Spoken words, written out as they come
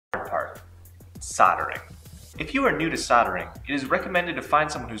part, soldering. If you are new to soldering, it is recommended to find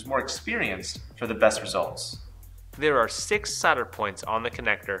someone who's more experienced for the best results. There are 6 solder points on the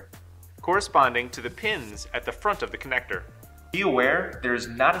connector, corresponding to the pins at the front of the connector. Be aware there is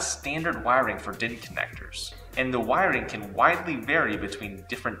not a standard wiring for DIN connectors, and the wiring can widely vary between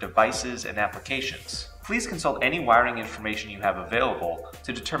different devices and applications. Please consult any wiring information you have available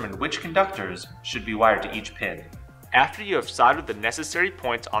to determine which conductors should be wired to each pin. After you have soldered the necessary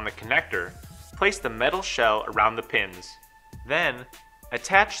points on the connector, place the metal shell around the pins. Then,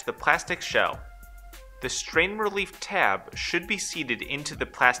 attach the plastic shell. The strain relief tab should be seated into the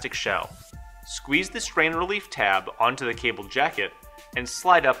plastic shell. Squeeze the strain relief tab onto the cable jacket and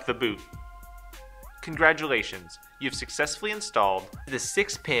slide up the boot. Congratulations, you've successfully installed the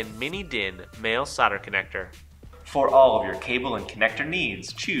 6-pin mini DIN male solder connector. For all of your cable and connector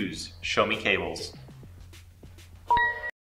needs, choose Show Me Cables.